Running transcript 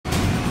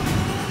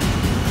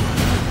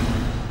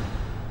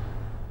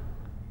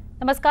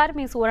नमस्कार,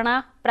 मी सुवर्णा.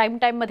 प्राइम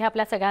टाइममध्ये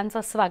आपल्या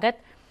सगळ्यांचं स्वागत.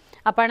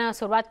 आपण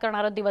सुरुवात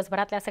करणार आहोत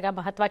दिवसभरातल्या सगळ्या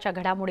महत्त्वाच्या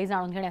घडामोडी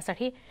जाणून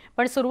घेण्यासाठी.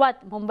 पण सुरुवात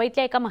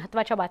मुंबईतल्या एका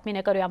महत्त्वाच्या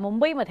बातमीने करूया.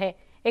 मुंबईमध्ये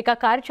एका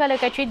कार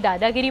चालकाची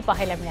दादागिरी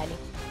पाहायला मिळाली.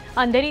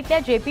 अंधेरीतल्या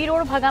जेपी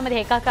रोड भागामध्ये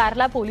एका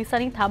कारला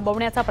पोलिसांनी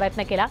थांबवण्याचा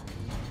प्रयत्न केला,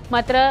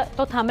 मात्र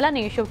तो थांबला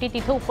नाही. शेवटी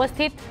तिथे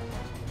उपस्थित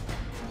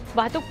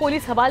वाहतूक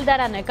पोलीस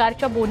हवालदाराने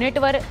कारच्या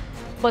बोनेटवर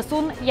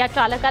बसून या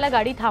चालकाला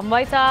गाडी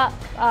थांबवायचा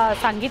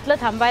सांगितलं,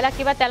 थांबवायला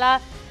किंवा त्याला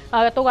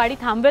तो गाडी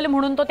थांबवेल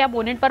म्हणून तो त्या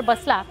बोनेटवर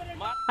बसला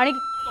आणि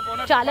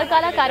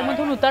चालकाला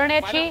कारमधून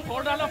उतरण्याची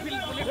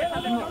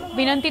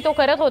विनंती तो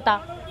करत होता.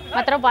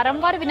 मात्र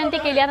वारंवार विनंती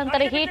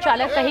केल्यानंतरही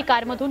चालक काही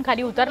कारमधून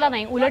खाली उतरला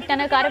नाही. उलट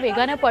त्याने कार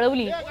वेगाने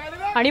पळवली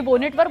आणि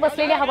बोनेटवर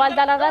बसलेल्या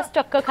हवालदाराला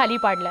चक्क खाली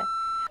पाडलं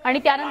आणि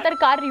त्यानंतर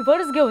कार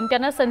रिव्हर्स घेऊन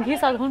त्यानं संधी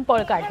साधून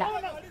पळ काढला.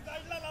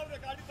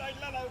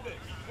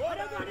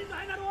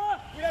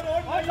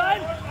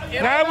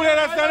 नाही पुढे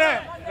रस्ता नाही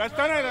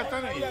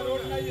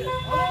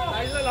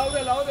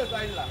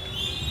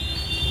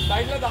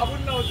साइडला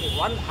दाबून नव्हते.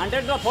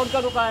 100 ला फोन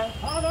करू काय?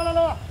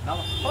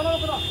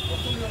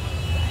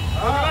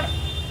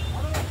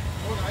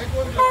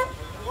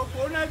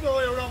 कोण आहे तो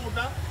एवढा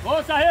मोठा?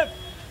 हो साहेब,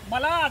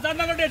 मला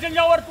आझादनगर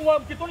स्टेशनच्यावर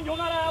तिथून घेऊन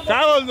आला.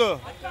 काय बोलतो?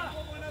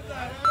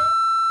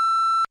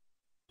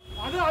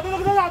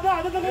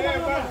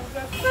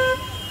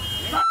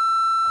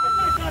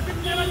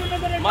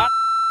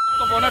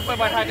 तो बोनट पर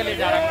बैठा के ले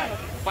जा रहा है.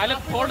 पहले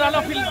छोड़ डालो,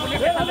 फिर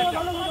पुलिस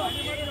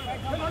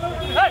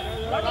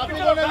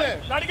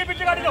गाड़ी के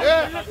पीछे गाड़ी लो.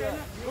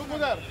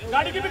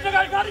 गाड़ी के पीछे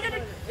गाड़ी के पीछे गाड़ी के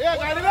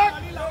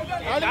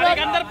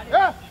अंदर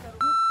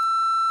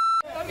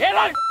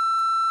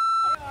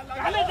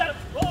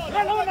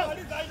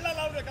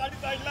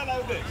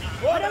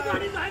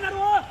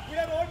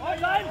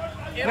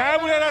नाही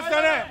पुढे रस्ता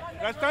नाही.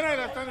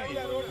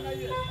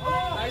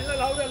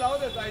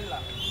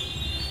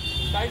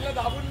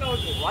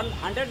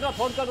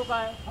 फोन करू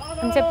काय?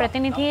 आमचे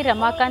प्रतिनिधि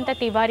रमाकांत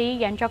तिवारी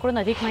यांच्याकडून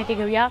अधिक माहिती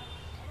घेऊया.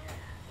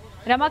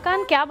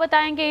 रमाकांत, क्या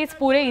बताएंगे इस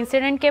पूरे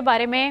इंसिडेंट के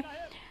बारे में?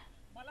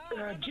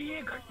 जी,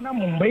 ये घटना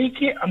मुंबई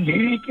के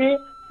अंधेरी के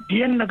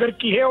DN नगर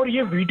की है और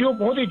ये वीडियो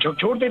बहुत ही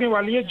झकझोर देने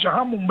वाली है.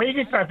 जहां मुंबई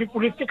की ट्रैफिक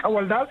पुलिस के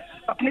हवलदार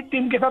अपनी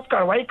टीम के साथ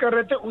कार्रवाई कर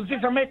रहे थे, उसी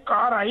समय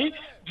कार आई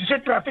जिसे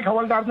ट्रैफिक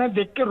हवलदार ने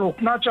देख के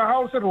रोकना चाहा,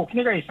 उसे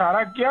रोकने का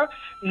इशारा किया,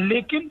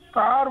 लेकिन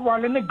कार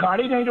वाले ने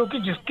गाड़ी नहीं रोकी,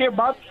 जिसके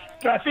बाद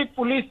ट्रैफिक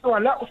पुलिस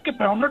वाला उसके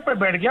बोनेट पर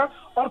बैठ गया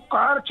और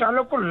कार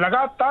चालक को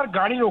लगातार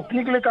गाड़ी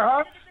रोकने के लिए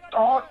कहा.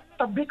 और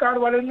तब भी कार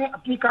वाले ने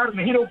अपनी कार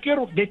नहीं रोकी और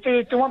देखते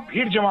देखते वहां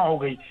भीड़ जमा हो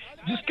गई,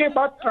 जिसके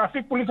बाद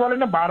ट्रैफिक पुलिस वाले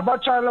ने बार बार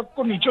चालक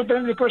को नीचे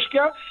उतरने की रिक्वेस्ट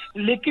किया,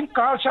 लेकिन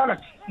कार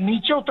चालक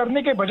नीचे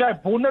उतरने के बजाय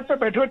बोनेट पर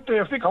बैठे हुए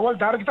ट्रैफिक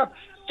हवलदार के साथ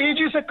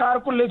तेजी से कार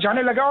को ले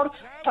जाने लगा और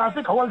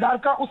ट्रैफिक हवलदार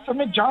का उस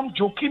समय जान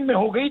जोखिम में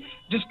हो गई,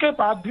 जिसके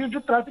बाद भी जो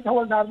ट्रैफिक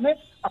हवलदार ने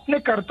अपने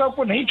कर्तव्य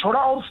को नहीं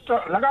छोड़ा और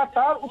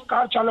लगातार उस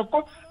कार चालक को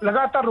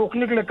लगातार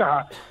रोकने के लिए कहा.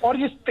 और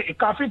ये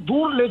काफी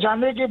दूर ले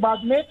जाने के बाद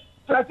में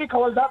ट्रैफिक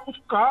हवलदार उस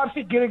कार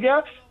से गिर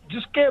गया,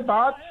 जिसके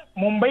बाद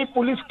मुंबई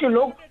पुलिस के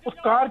लोग उस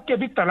कार की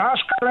अभी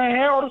तलाश कर रहे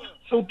हैं. और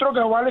सूत्रों के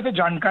हवाले से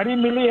जानकारी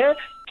मिली है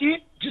कि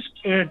जिस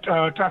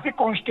ट्रैफिक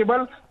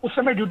कांस्टेबल उस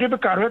समय ड्यूटी पे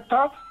कार्यरत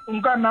था,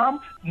 उनका नाम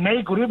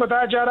नई गुरु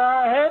बताया जा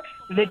रहा है,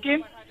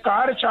 लेकिन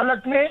कार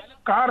चालक ने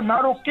कार ना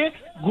रोक के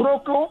गुरु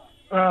को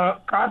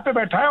कार पे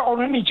बैठाया और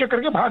उन्हें नीचे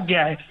करके भाग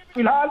गया है.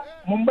 फिलहाल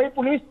मुंबई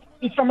पुलिस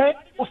इस समय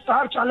उस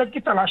कार चालक की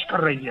तलाश कर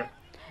रही है.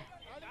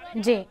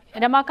 जी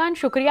रमाकांत,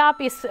 शुक्रिया आप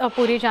इस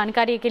पूरी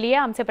जानकारी के लिए.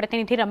 आमचे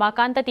प्रतिनिधी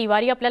रमाकांत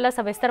तिवारी आपल्याला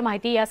सविस्तर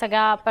माहिती या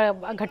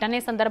सगळ्या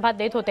घटनेसंदर्भात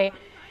देत होते.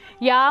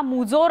 या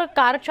मुजोर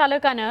कार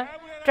चालकानं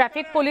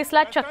ट्रॅफिक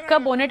पोलिसला चक्क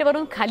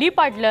बोनेटवरून खाली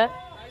पाडलं,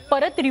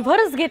 परत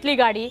रिव्हर्स घेतली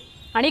गाडी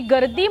आणि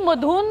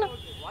गर्दीमधून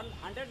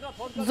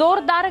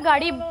जोरदार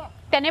गाडी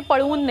त्याने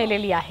पळवून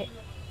नेलेली आहे.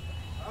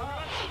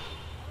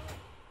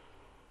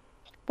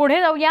 पुढे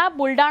जाऊया.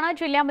 बुलढाणा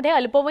जिल्ह्यामध्ये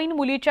अल्पवयीन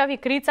मुलीच्या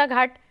विक्रीचा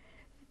घाट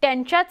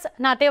त्यांच्याच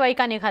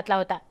नातेवाईकाने घातला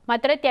होता,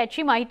 मात्र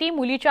त्याची माहिती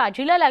मुलीच्या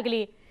आजीला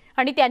लागली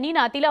आणि त्यांनी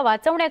नातीला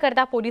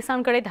वाचवण्याकरता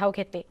पोलिसांकडे धाव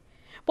घेतली.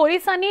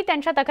 पोलिसांनी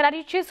त्यांच्या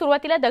तक्रारीची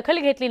सुरुवातीला दखल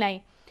घेतली नाही,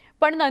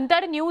 पण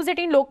नंतर न्यूज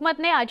 18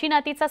 लोकमतने आजी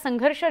नातीचा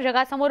संघर्ष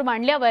जगासमोर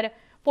मांडल्यावर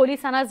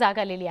पोलिसांना जाग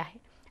आलेली आहे.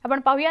 आपण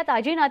पाहूयात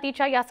आजी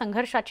नातीच्या या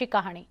संघर्षाची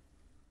कहाणी.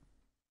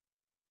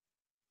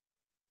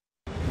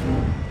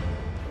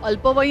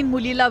 अल्पवयीन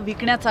मुलीला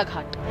विकण्याचा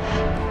घाट.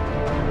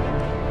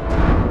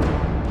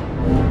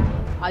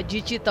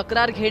 आजीची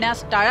तक्रार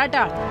घेण्यास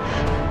टाळाटाळ.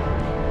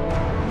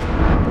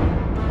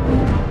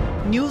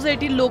 न्यूज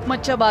 18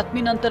 लोकमतच्या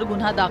बातमीनंतर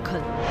गुन्हा दाखल.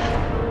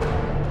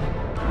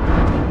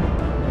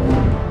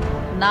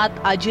 नात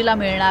आजीला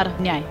मिळणार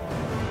न्याय.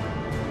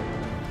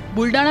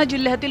 बुलढाणा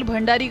जिल्ह्यातील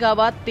भंडारी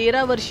गावात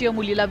 13 वर्षीय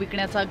मुलीला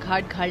विकण्याचा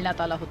घाट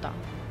घालण्यात आला होता.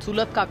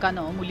 चुलत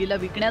काकानं मुलीला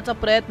विकण्याचा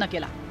प्रयत्न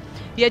केला.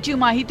 याची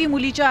माहिती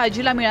मुलीच्या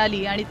आजीला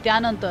मिळाली आणि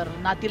त्यानंतर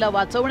नातीला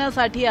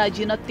वाचवण्यासाठी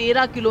आजीनं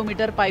 13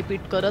 किलोमीटर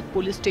पायपीट करत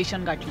पोलीस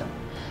स्टेशन गाठलं.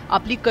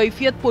 आपली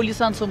कैफियत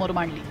पोलिसांसमोर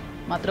मांडली,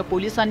 मात्र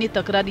पोलिसांनी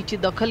तक्रारीची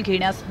दखल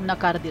घेण्यास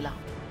नकार दिला.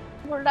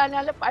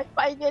 बुलढाण्याला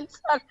पायी गेली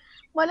सर.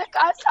 मला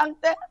काय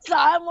सांगते,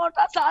 साहेब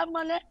मोठा साहेब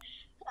म्हणे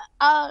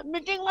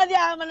मीटिंग मध्ये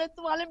आहे म्हणे,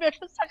 तुम्हाला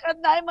भेटू शकत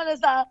नाही म्हणे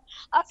साहेब.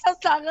 असं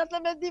सांगितलं.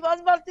 मी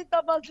दिवसभर तिथं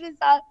बसली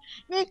साहेब.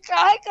 मी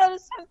काय करू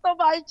शकतो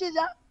बाईची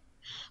जा.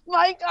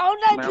 माई काहून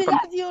नाही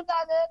पिझ्झा देऊन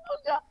आले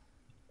तुझ्या.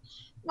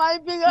 माई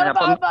बिगर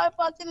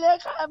बापाची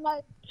लेख आहे. माई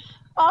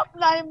बाप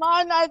नाही,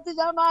 मा नाही,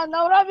 तुझ्या मा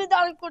नवरा बी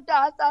दाल कुठे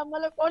आता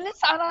मला कोणी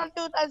सारा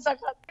देऊ नाही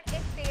शकत.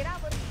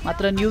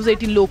 मात्र न्यूज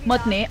 18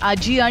 लोकमतने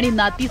आजी आणि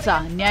नातीचा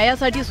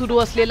न्यायासाठी सुरू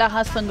असलेला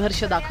हा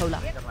संघर्ष दाखवला.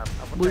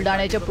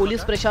 बुलढाण्याच्या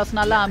पोलीस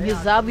प्रशासनाला आम्ही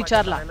जाब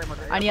विचारला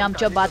आणि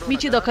आमच्या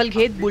बातमीची दखल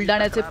घेत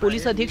बुलढाण्याचे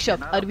पोलीस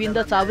अधीक्षक अरविंद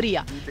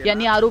चावरिया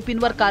यांनी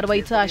आरोपींवर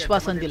कारवाईचं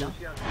आश्वासन दिलं.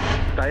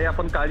 काही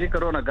आपण काळजी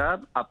करू नका.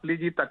 आपली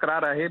जी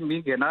तक्रार आहे मी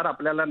घेणार,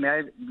 आपल्याला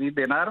न्याय मी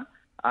देणार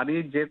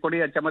आणि जे कोणी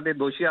याच्यामध्ये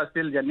दोषी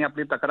असतील, ज्यांनी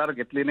आपली तक्रार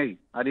घेतली नाही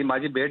आणि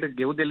माझी भेट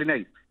घेऊ दिली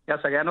नाही, या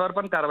सगळ्यांवर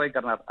पण कारवाई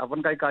करणार.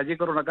 आपण काही काळजी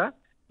करू नका.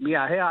 मी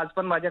आहे, आज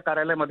पण माझ्या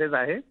कार्यालयामध्येच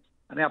आहे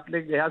आणि आपले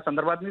या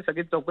संदर्भात मी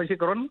सगळी चौकशी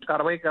करून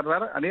कारवाई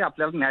करणार आणि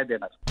आपल्याला न्याय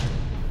देणार.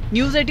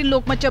 न्यूज 18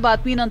 लोकमतच्या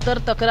बातमीनंतर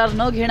तक्रार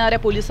न घेणाऱ्या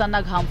पोलिसांना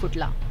घाम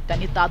फुटला.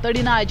 त्यांनी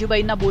तातडीनं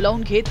आजीबाईंना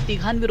बोलावून घेत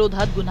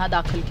तिघांविरोधात गुन्हा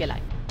दाखल केलाय.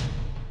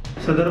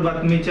 सदर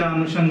बातमीच्या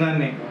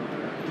अनुषंगाने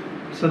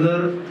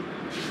सदर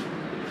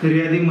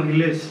फिर्यादी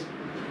महिलेस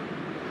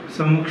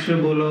समक्ष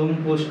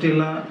बोलावून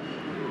पोस्टेला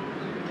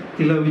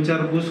तिला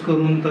विचारपूस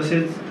करून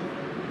तसेच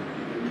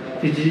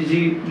तिची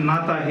जी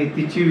नात आहे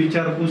तिची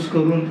विचारपूस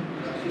करून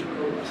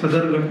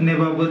सदर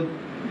घटनेबाबत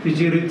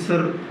तिची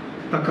रीतसर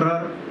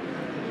तक्रार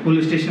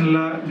पोलीस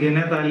स्टेशनला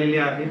घेण्यात आलेली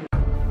आहे.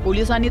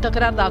 पोलिसांनी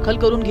तक्रार दाखल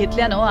करून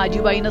घेतल्यानं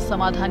आजीबाईंनं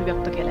समाधान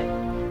व्यक्त केलंय.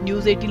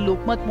 न्यूज 18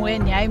 लोकमतमुळे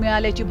न्याय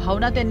मिळाल्याची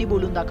भावना त्यांनी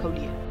बोलून दाखवली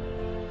आहे.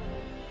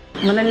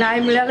 मला न्याय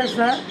मिळाला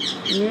सर.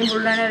 मी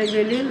बुलढाण्याला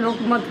गेली,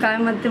 लोकमत काय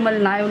म्हणते मला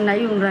न्याय नाही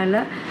येऊन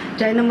राहिलं.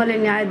 त्यानं मला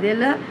न्याय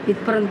दिलं.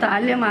 इथपर्यंत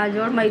आले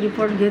माझ्याजवळ. माझी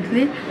रिपोर्ट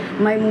घेतली.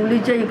 माझ्या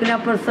मुलीच्या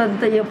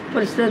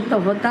इकण्यापर्यंत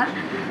होता,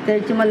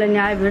 त्याची मला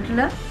न्याय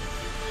भेटलं.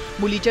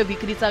 मुलीच्या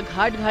विक्रीचा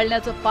घाट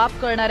घालण्याचं पाप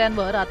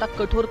करणाऱ्यांवर आता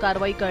कठोर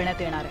कारवाई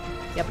करण्यात येणार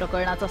आहे. या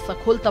प्रकरणाचा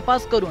सखोल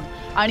तपास करून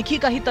आणखी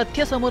काही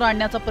तथ्य समोर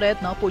आणण्याचा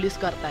प्रयत्न पोलीस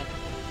करतायत.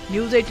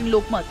 न्यूज 18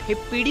 लोकमत हे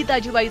पीडित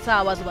आजीबाईचा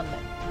आवाज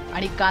बनलाय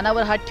आणि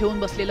कानावर हात ठेवून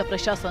बसलेलं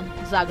प्रशासन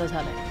जागं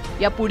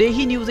झालंय.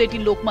 यापुढेही न्यूज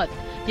 18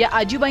 लोकमत या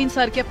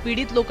आजीबाईंसारख्या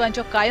पीडित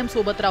लोकांच्या कायम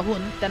सोबत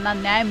राहून त्यांना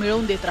न्याय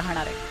मिळवून देत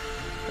राहणार आहे.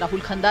 राहुल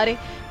खंदारे,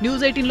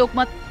 न्यूज 18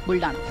 लोकमत,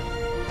 बुलढाणा.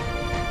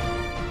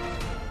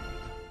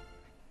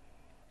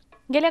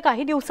 गेल्या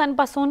काही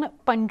दिवसांपासून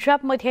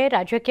पंजाबमध्ये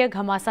राजकीय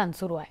घमासान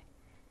सुरू आहे.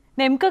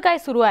 नेमकं काय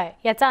सुरू आहे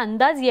याचा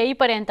अंदाज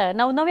येईपर्यंत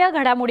नवनव्या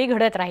घडामोडी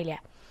घडत राहिल्या.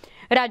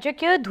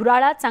 राजकीय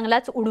धुराळा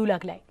चांगलाच उडू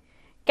लागलाय.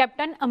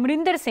 कॅप्टन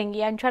अमरिंदर सिंग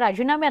यांच्या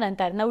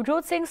राजीनाम्यानंतर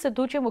नवजोत सिंग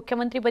सिद्धूची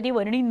मुख्यमंत्रीपदी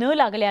वर्णी न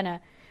लागल्यानं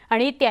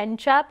आणि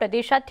त्यांच्या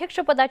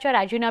प्रदेशाध्यक्षपदाच्या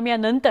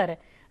राजीनाम्यानंतर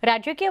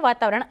राजकीय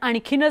वातावरण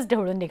आणखीनच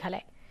ढवळून निघालंय.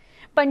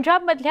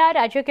 पंजाबमधल्या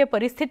राजकीय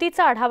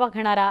परिस्थितीचा आढावा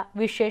घेणारा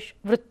विशेष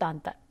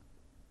वृत्तांत.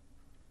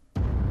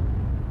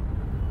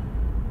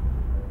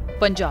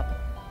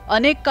 पंजाब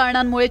अनेक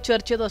कारणांमुळे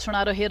चर्चेत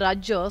असणारं हे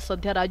राज्य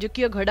सध्या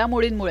राजकीय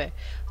घडामोडींमुळे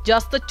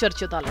जास्तच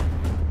चर्चेत आलं.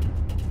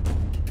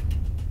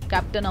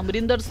 कॅप्टन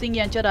अमरिंदर सिंग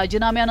यांच्या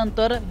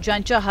राजीनाम्यानंतर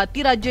ज्यांच्या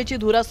हाती राज्याची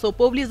धुरा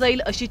सोपवली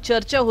जाईल अशी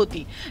चर्चा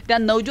होती, त्या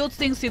नवजोत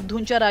सिंग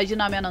सिद्धूंच्या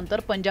राजीनाम्यानंतर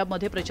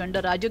पंजाबमध्ये प्रचंड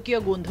राजकीय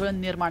गोंधळ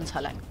निर्माण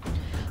झालाय.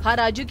 हा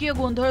राजकीय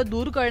गोंधळ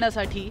दूर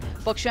करण्यासाठी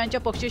पक्षांच्या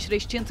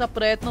पक्षश्रेष्ठींचा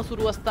प्रयत्न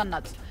सुरू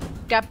असतानाच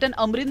कॅप्टन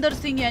अमरिंदर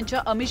सिंग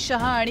यांच्या अमित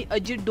शहा आणि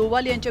अजित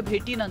डोवाल यांच्या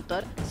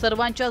भेटीनंतर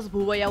सर्वांच्याच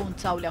भुवया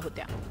उंचावल्या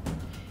होत्या.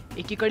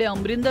 एकीकडे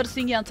अमरिंदर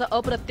सिंग यांचा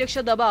अप्रत्यक्ष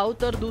दबाव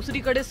तर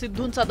दुसरीकडे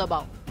सिद्धूंचा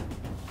दबाव.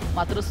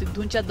 मात्र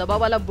सिद्धूंच्या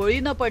दबावाला बळी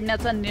न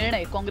पडण्याचा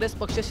निर्णय काँग्रेस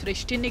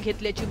पक्षश्रेष्ठींनी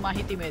घेतल्याची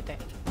माहिती मिळते.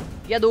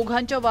 या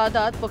दोघांच्या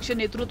वादात पक्ष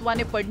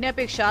नेतृत्वाने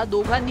पडण्यापेक्षा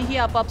दोघांनीही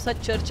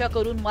आपापसात चर्चा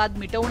करून वाद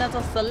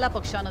मिटवण्याचा सल्ला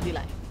पक्षानं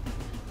दिलाय.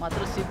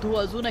 मात्र सिद्धू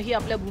अजूनही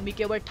आपल्या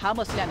भूमिकेवर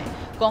ठाम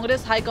असल्याने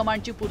काँग्रेस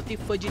हायकमांडची पुरती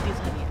फजिती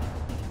झाली आहे.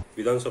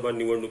 विधानसभा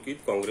निवडणुकीत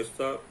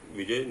काँग्रेसचा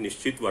विजय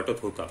निश्चित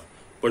वाटत होता,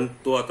 पण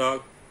तो आता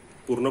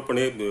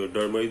पूर्णपणे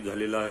डळमळीत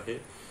झालेला आहे.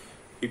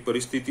 ही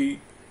परिस्थिती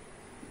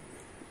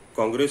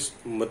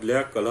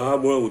काँग्रेसमधल्या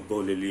कलहामुळे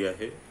उद्भवलेली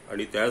आहे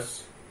आणि त्यास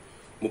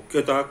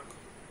मुख्यतः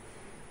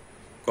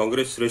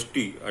काँग्रेस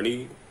श्रेष्ठी आणि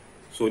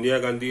सोनिया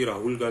गांधी,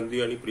 राहुल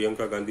गांधी आणि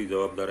प्रियंका गांधी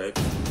जबाबदार आहेत.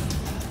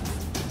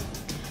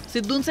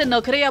 सिद्धूंचे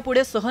नखरे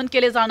यापुढे सहन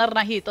केले जाणार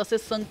नाहीत असे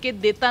संकेत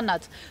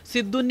देतानाच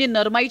सिद्धूंनी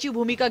नरमाईची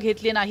भूमिका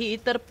घेतली नाही,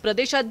 तर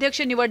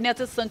प्रदेशाध्यक्ष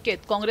निवडण्याचे संकेत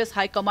काँग्रेस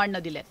हायकमांडनं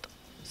दिलेत.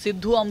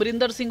 सिद्धू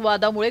अमरिंदर सिंग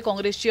वादामुळे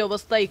काँग्रेसची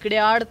अवस्था इकडे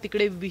आड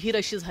तिकडे विहीर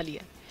अशी झाली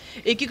आहे.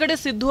 एकीकडे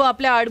सिद्धू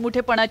आपल्या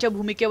आडमुठेपणाच्या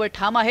भूमिकेवर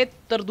ठाम आहेत,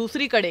 तर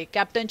दुसरीकडे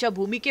कॅप्टनच्या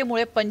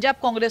भूमिकेमुळे पंजाब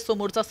काँग्रेस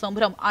समोरचा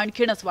संभ्रम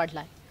आणखीनच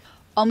वाढलाय.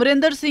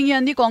 अमरिंदर सिंग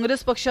यांनी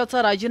काँग्रेस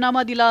पक्षाचा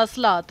राजीनामा दिला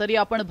असला तरी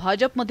आपण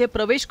भाजपमध्ये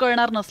प्रवेश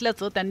करणार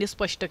नसल्याचं त्यांनी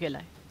स्पष्ट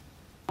केलंय.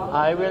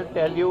 I will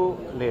tell you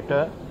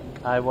later.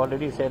 I've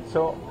already said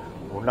so.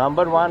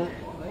 Number one,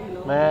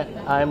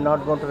 I am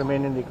not going to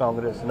remain in the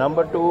Congress.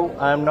 Number two,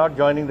 I am not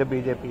joining the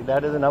BJP.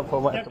 That is enough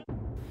for my.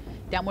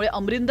 त्यामुळे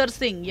अमरिंदर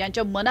सिंग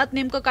यांच्या मनात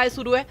नेमकं काय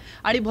सुरू आहे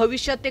आणि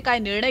भविष्यात ते काय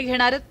निर्णय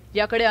घेणार आहेत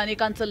याकडे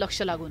अनेकांचं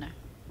लक्ष लागून आहे।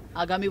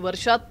 आगामी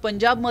वर्षात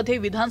पंजाबमध्ये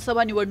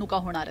विधानसभा निवडणुका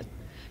होणार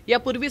आहेत।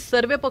 यापूर्वी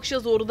सर्व पक्ष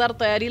जोरदार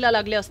तयारीला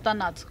लागले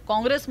असतानाच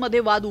काँग्रेसमध्ये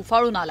वाद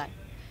उफाळून आलाय।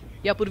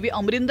 यापूर्वी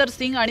अमरिंदर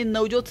सिंग आणि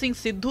नवजोत सिंग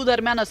सिद्धू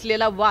दरम्यान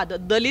असलेला वाद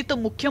दलित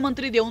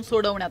मुख्यमंत्री देऊन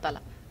सोडवण्यात आला।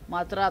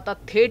 मात्र आता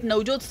थेट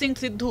नवजोत सिंग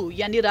सिद्धू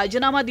यांनी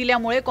राजीनामा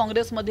दिल्यामुळे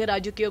काँग्रेसमध्ये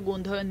राजकीय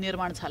गोंधळ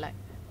निर्माण झालाय।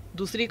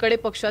 दुसरीकडे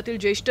पक्षातील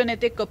ज्येष्ठ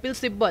नेते कपिल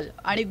सिब्बल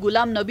आणि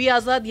गुलाम नबी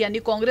आझाद यांनी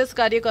काँग्रेस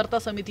कार्यकर्ता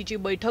समितीची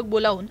बैठक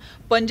बोलावून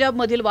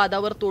पंजाबमधील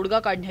वादावर तोडगा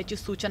काढण्याची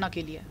सूचना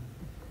केली आहे।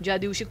 ज्या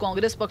दिवशी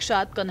काँग्रेस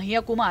पक्षात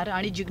कन्हैया कुमार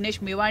आणि जिग्नेश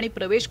मेवाणी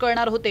प्रवेश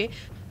करणार होते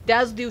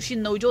त्याच दिवशी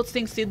नवजोत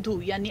सिंग सिद्धू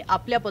यांनी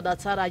आपल्या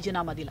पदाचा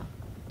राजीनामा दिला।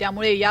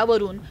 त्यामुळे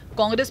यावरून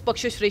काँग्रेस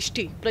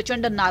पक्षश्रेष्ठी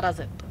प्रचंड नाराज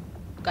आहेत।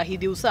 काही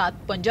दिवसात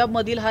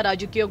पंजाबमधील हा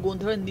राजकीय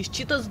गोंधळ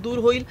निश्चितच दूर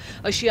होईल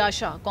अशी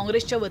आशा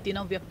काँग्रेसच्या वतीने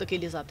व्यक्त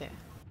केली जाते।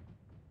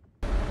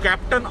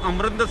 कॅप्टन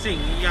अमरिंदर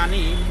सिंग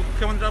यांनी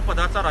मुख्यमंत्री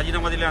पदाचा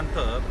राजीनामा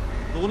दिल्यानंतर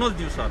 2च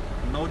दिवसात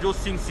नवजोत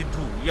सिंग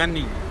सिद्धू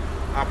यांनी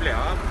आपल्या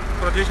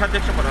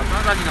प्रदेशाध्यक्ष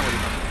पदाचा राजीनामा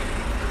दिला।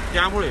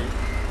 त्यामुळे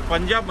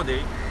पंजाबमध्ये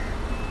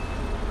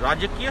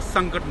राजकीय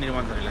संकट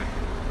निर्माण झालेलं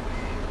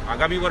आहे।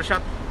 आगामी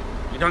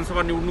वर्षात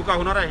विधानसभा निवडणुका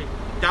होणार आहे,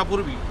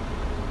 त्यापूर्वी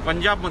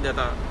पंजाबमध्ये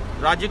आता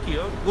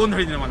राजकीय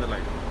गोंधळ निर्माण झाला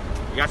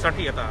आहे।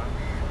 यासाठी आता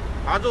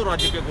हा जो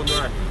राजकीय गोंधळ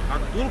आहे हा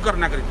दूर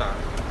करण्याकरिता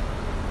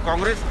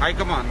काँग्रेस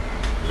हायकमान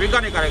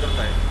वेगाने कार्य करत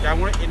आहे।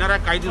 त्यामुळे येणाऱ्या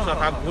काही दिवसात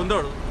हा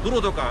गोंधळ दूर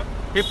होतो का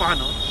हे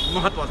पाहणं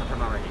महत्त्वाचं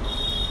ठरणार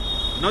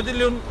आहे। नवी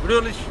दिल्लीहून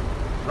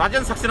व्हिडिओलिस्ट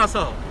राजन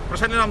सक्सेनासह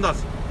प्रशांत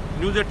रामदास,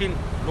 न्यूज 18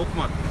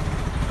 लोकमत।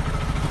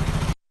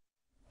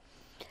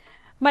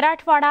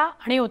 मराठवाडा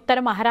आणि उत्तर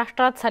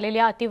महाराष्ट्रात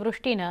झालेल्या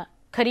अतिवृष्टीनं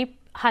खरीप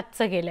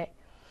हातचं गेलंय।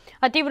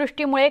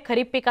 अतिवृष्टीमुळे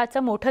खरीप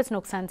पिकाचं मोठंच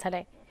नुकसान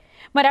झालंय।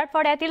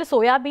 मराठवाड्यातील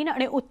सोयाबीन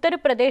आणि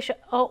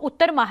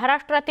उत्तर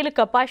महाराष्ट्रातील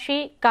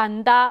कपाशी,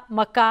 कांदा,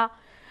 मका,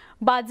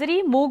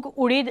 बाजरी, मूग,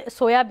 उडीद,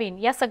 सोयाबीन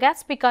या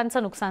सगळ्याच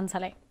पिकांचं नुकसान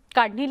झालंय।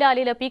 काढणीला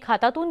आलेलं पीक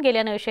हातातून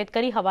गेल्यानं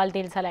शेतकरी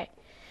हवालदिल झालाय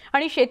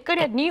आणि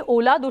शेतकऱ्यांनी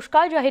ओला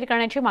दुष्काळ जाहीर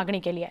करण्याची मागणी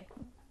केली आहे।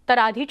 तर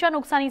आधीच्या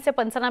नुकसानीचे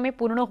पंचनामे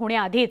पूर्ण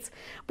होण्याआधीच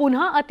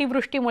पुन्हा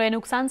अतिवृष्टीमुळे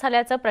नुकसान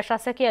झाल्याचं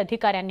प्रशासकीय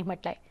अधिकाऱ्यांनी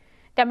म्हटलंय।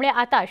 त्यामुळे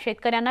आता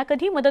शेतकऱ्यांना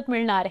कधी मदत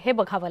मिळणार हे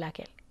बघावं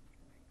लागेल।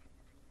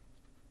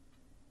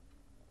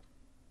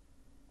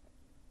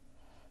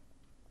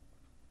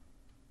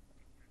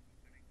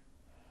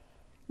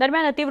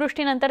 दरम्यान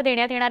अतिवृष्टीनंतर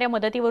देण्यात येणाऱ्या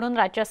मदतीवरून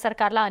राज्य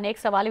सरकारला अनेक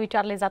सवाल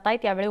विचारले जात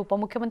आहेत। यावेळी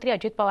उपमुख्यमंत्री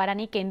अजित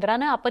पवारांनी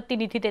केंद्रानं आपत्ती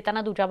निधी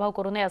देताना दुजाभाव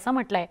करू नये असं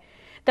म्हटलंय।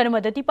 तर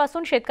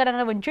मदतीपासून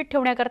शेतकऱ्यांना वंचित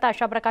ठेवण्याकरता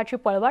अशा प्रकारची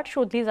पळवाट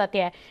शोधली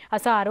जाते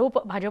असा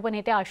आरोप भाजप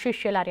नेते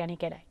आशिष शेलार यांनी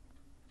केलाय।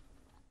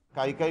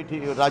 काही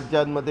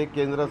राज्यांमध्ये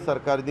केंद्र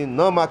सरकारने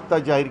न मागता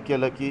जाहीर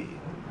केलं की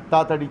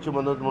तातडीची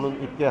मदत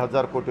म्हणून इतके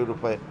हजार कोटी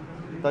रुपये,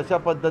 तशा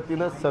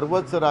पद्धतीनं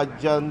सर्वच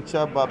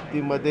राज्यांच्या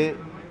बाबतीमध्ये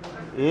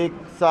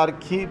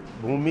एकसारखी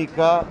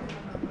भूमिका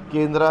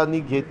केंद्राने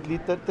घेतली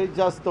तर ते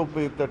जास्त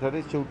उपयुक्त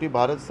ठरेल। शेवटी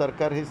भारत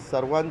सरकार हे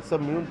सर्वांचं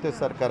मिळून ते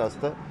सरकार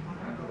असतं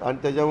आणि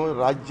त्याच्यामुळे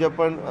राज्य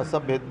पण असा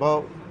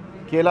भेदभाव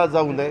केला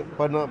जाऊ नये।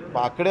 पण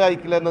आकडे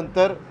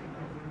ऐकल्यानंतर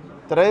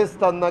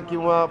त्रयस्थांना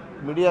किंवा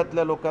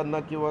मीडियातल्या लोकांना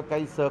किंवा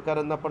काही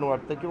सहकाऱ्यांना पण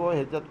वाटतं की बाबा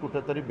ह्याच्यात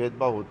कुठेतरी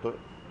भेदभाव होतोय,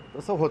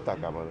 तसं होता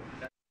कामा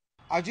नये।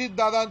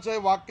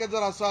 अजितदादांचं वाक्य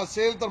जर असं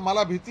असेल तर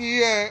मला भीती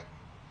ही आहे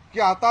की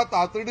आता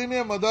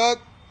तातडीने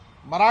मदत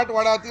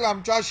मराठवाड्यातील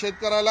आमच्या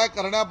शेतकऱ्याला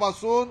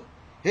करण्यापासून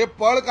हे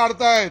पळ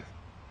काढतायत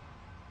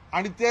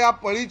आणि ते या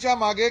पळीच्या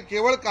मागे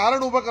केवळ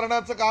कारण उभं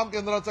करण्याचं काम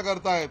केंद्राचं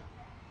करतायत।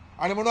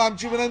 आणि म्हणून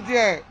आमची विनंती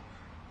आहे,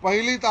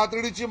 पहिली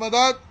तातडीची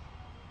मदत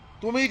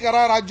तुम्ही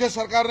करा, राज्य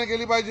सरकारने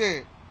केली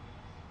पाहिजे।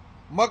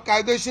 मग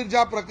कायदेशीर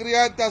ज्या प्रक्रिया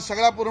आहेत त्या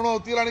सगळ्या पूर्ण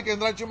होतील आणि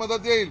केंद्राची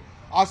मदत येईल।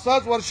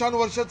 असंच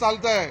वर्षानुवर्ष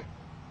चालतंय,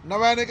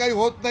 नव्याने काही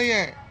होत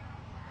नाहीये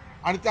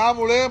आणि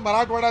त्यामुळे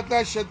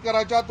मराठवाड्यातल्या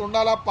शेतकऱ्याच्या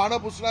तोंडाला पानं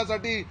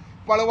पुसण्यासाठी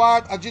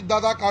पळवाट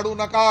अजितदादा काढू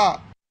नका।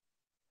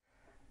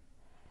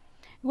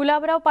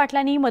 गुलाबराव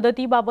पाटलांनी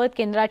मदतीबाबत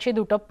केंद्राची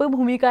दुटप्पी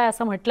भूमिका आहे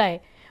असं म्हटलंय।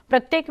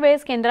 प्रत्येक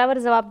वेळेस केंद्रावर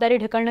जबाबदारी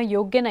ढकलणं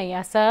योग्य नाही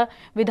असं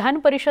विधान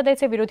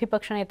परिषदेचे विरोधी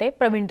पक्षनेते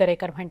प्रवीण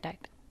दरेकर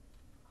म्हणतात।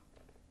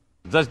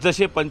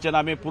 जसजसे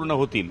पंचनामे पूर्ण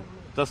होतील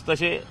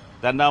तसतसे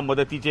त्यांना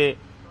मदतीचे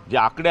जे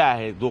आकडे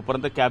आहेत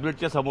जोपर्यंत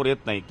कॅबिनेटच्या समोर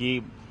येत नाही की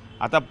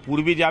आता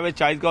पूर्वी ज्यावेळेस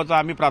चाळीसगावचा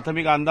आम्ही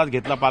प्राथमिक अंदाज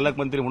घेतला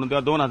पालकमंत्री म्हणून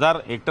तेव्हा 2000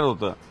 हेक्टर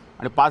होतं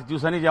आणि 5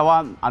 दिवसांनी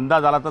जेव्हा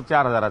अंदाज आला तर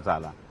 4000चा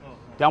आला।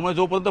 त्यामुळे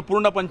जोपर्यंत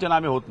पूर्ण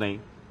पंचनामे होत नाही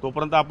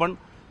तोपर्यंत आपण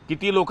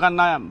किती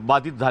लोकांना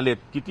बाधित झालेत,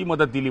 किती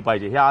मदत दिली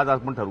पाहिजे हे आज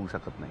आपण ठरवू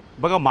शकत नाही।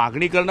 बघा,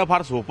 मागणी करणं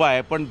फार सोपं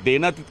आहे पण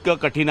देणं तितकं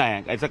कठीण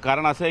आहे। याचं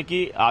कारण असं आहे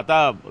की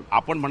आता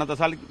आपण म्हणत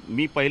असाल,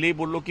 मी पहिलेही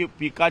बोललो की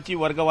पिकाची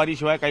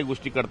वर्गवारीशिवाय काही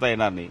गोष्टी करता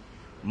येणार नाही।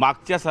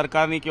 मागच्या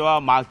सरकारने किंवा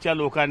मागच्या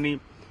लोकांनी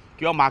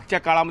किंवा मागच्या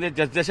काळामध्ये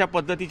जसजशा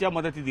पद्धतीच्या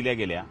मदती दिल्या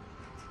गेल्या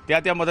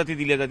त्या मदती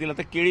दिल्या जातील।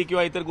 आता केळी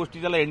किंवा इतर गोष्टी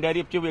ज्याला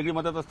एनडीआरएफची वेगळी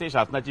मदत असते,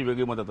 शासनाची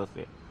वेगळी मदत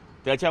असते,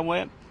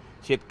 त्याच्यामुळे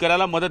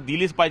शेतकऱ्याला मदत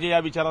दिलीच पाहिजे या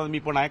विचारात मी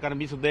पण आहे, कारण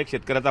मी सुद्धा एक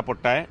शेतकऱ्याचा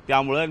पट्टा आहे।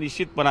 त्यामुळे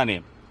निश्चितपणाने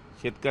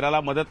शेतकऱ्याला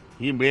मदत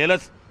ही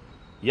मिळेलच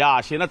या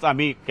आशेनंच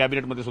आम्ही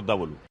कॅबिनेटमध्ये सुद्धा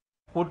बोलू.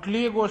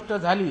 कुठलीही गोष्ट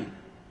झाली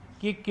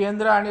की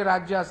केंद्र आणि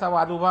राज्य असा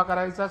वाद उभा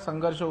करायचा,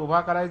 संघर्ष उभा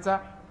करायचा,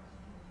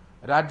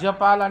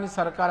 राज्यपाल आणि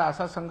सरकार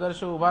असा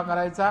संघर्ष उभा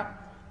करायचा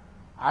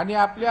आणि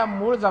आपल्या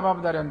मूळ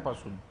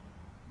जबाबदाऱ्यांपासून,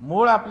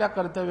 मूळ आपल्या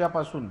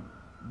कर्तव्यापासून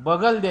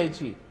बगल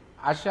द्यायची,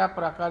 अशा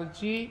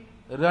प्रकारची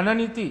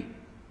रणनीती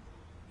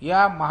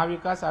या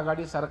महाविकास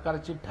आघाडी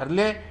सरकारची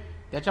ठरले.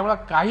 त्याच्यामुळे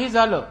काही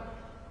झालं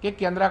की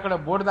केंद्राकडे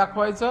बोट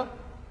दाखवायचं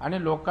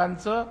आणि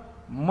लोकांचं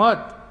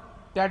मत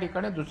त्या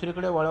ठिकाणी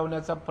दुसरीकडे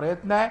वळवण्याचा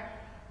प्रयत्न आहे.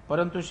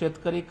 परंतु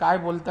शेतकरी काय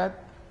बोलतात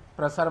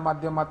प्रसार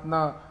माध्यमातून,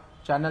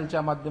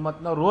 चॅनलच्या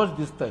माध्यमातून रोज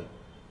दिसतंय.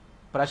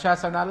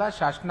 प्रशासनाला,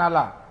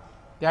 शासनाला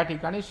त्या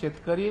ठिकाणी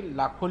शेतकरी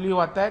लाखोली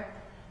होत आहेत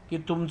की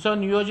तुमचं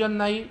नियोजन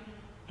नाही,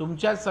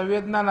 तुमच्या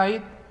संवेदना नाहीत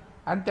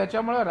आणि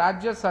त्याच्यामुळे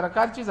राज्य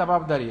सरकारची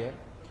जबाबदारी आहे.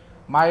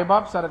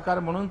 मायबाप सरकार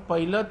म्हणून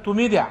पहिलं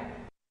तुम्ही द्या.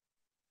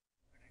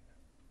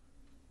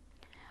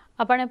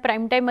 आपण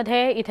प्राईम टाइम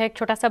मध्ये इथे एक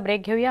छोटासा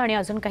ब्रेक घेऊया आणि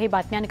अजून काही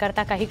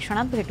बातम्यांकरता काही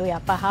क्षणात भेटूया.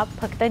 पहा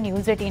फक्त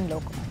न्यूज 18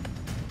 लोकमत.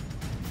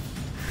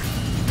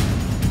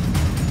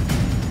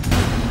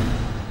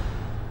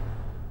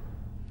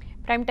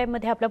 प्राईम टाइम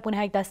मध्ये आपलं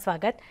पुन्हा एकदा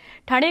स्वागत.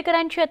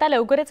 ठाणेकरांची आता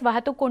लवकरच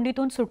वाहतूक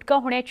कोंडीतून सुटका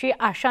होण्याची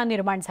आशा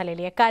निर्माण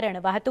झालेली आहे. कारण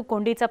वाहतूक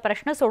कोंडीचा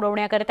प्रश्न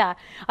सोडवण्याकरता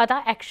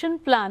आता ॲक्शन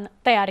प्लॅन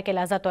तयार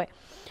केला जातोय.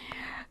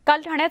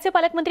 काल ठाण्याचे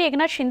पालकमंत्री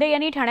एकनाथ शिंदे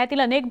यांनी ठाण्यातील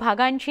अनेक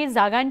भागांची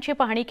जागांची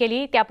पाहणी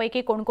केली.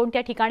 त्यापैकी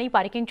कोणकोणत्या ठिकाणी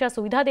पार्किंगच्या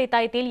सुविधा देता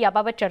येतील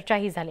याबाबत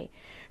चर्चाही झाली.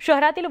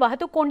 शहरातील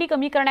वाहतूक कोंडी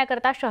कमी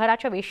करण्याकरता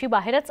शहराच्या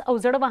वेशीबाहेरच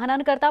अवजड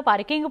वाहनांकरता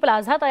पार्किंग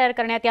प्लाझा तयार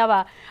करण्यात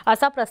यावा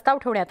असा प्रस्ताव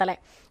ठेवण्यात आलाय.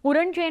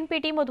 उरण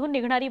JNPT मधून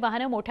निघणारी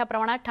वाहनं मोठ्या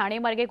प्रमाणात ठाणे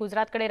मार्गे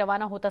गुजरातकडे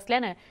रवाना होत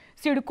असल्यानं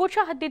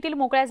सिडकोच्या हद्दीतील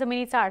मोकळ्या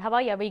जमिनीचा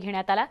आढावा यावेळी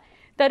घेण्यात आला.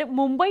 तर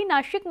मुंबई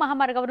नाशिक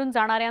महामार्गावरून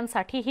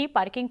जाणाऱ्यांसाठीही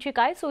पार्किंगची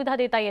काय सुविधा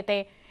देता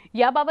येते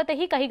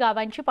याबाबतही काही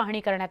गावांची पाहणी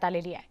करण्यात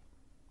आलेली आहे.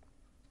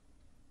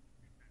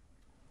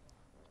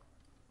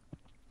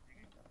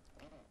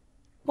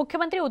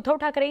 मुख्यमंत्री उद्धव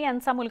ठाकरे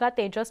यांचा मुलगा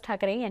तेजस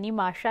ठाकरे यांनी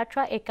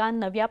माशाच्या एका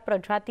नव्या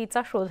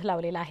प्रजातीचा शोध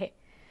लावलेला आहे.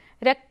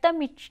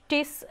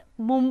 रक्तमिस्टिस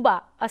मुंबा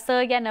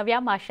असं या नव्या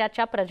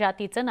माशाच्या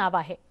प्रजातीचं नाव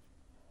आहे.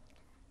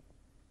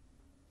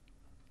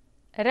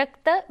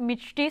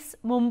 रक्तमिस्टिस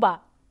मुंबा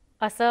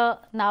असं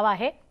नाव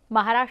आहे.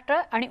 महाराष्ट्र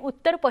आणि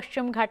उत्तर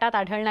पश्चिम घाटात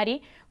आढळणारी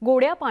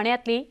गोड्या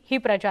पाण्यातली ही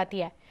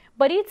प्रजाती आहे.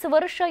 बरीच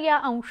वर्ष या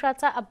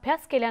अंशाचा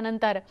अभ्यास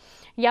केल्यानंतर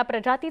या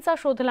प्रजातीचा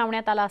शोध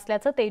लावण्यात आला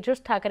असल्याचं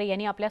तेजस ठाकरे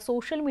यांनी आपल्या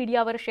सोशल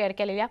मीडियावर शेअर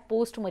केलेल्या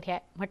पोस्टमध्ये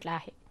म्हटलं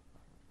आहे.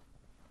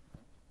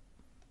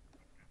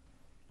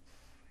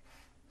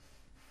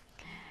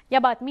 या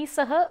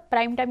बातमीसह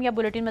प्राईम टाइम या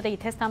बुलेटिनमध्ये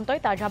इथेच थांबतोय.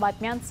 ताज्या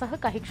बातम्यांसह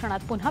काही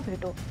क्षणात पुन्हा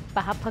भेटू.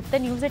 पहा फक्त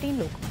न्यूज 18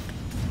 लोकमत.